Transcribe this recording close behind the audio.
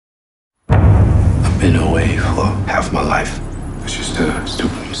been away for half my life. It's just a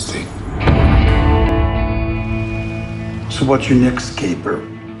stupid mistake. So what's your next caper?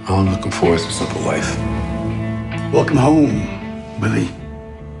 All I'm looking for is a simple life. Welcome home, Billy.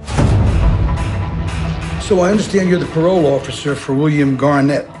 So I understand you're the parole officer for William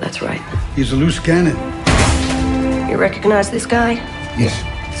Garnett. That's right. He's a loose cannon. You recognize this guy? Yes.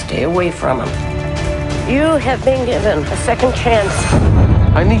 Stay away from him. You have been given a second chance.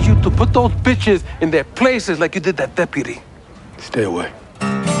 I need you to put those bitches in their places like you did that deputy. Stay away.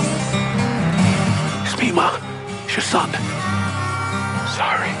 It's me, Ma. It's your son.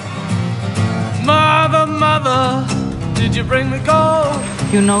 Sorry. Mother, mother, did you bring me gold?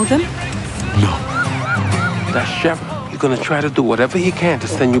 You know them? No. That sheriff, he's gonna try to do whatever he can to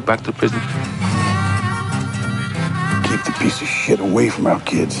send you back to prison. Keep the piece of shit away from our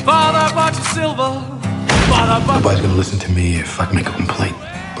kids. Father bought you silver. Father bought Nobody's gonna listen to me if I can make a complaint.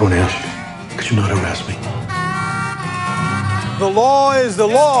 I want to ask you, could you not arrest me? The law is the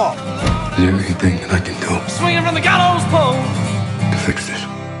law. Is there anything that I can do swinging from the gallows pole. to fix this?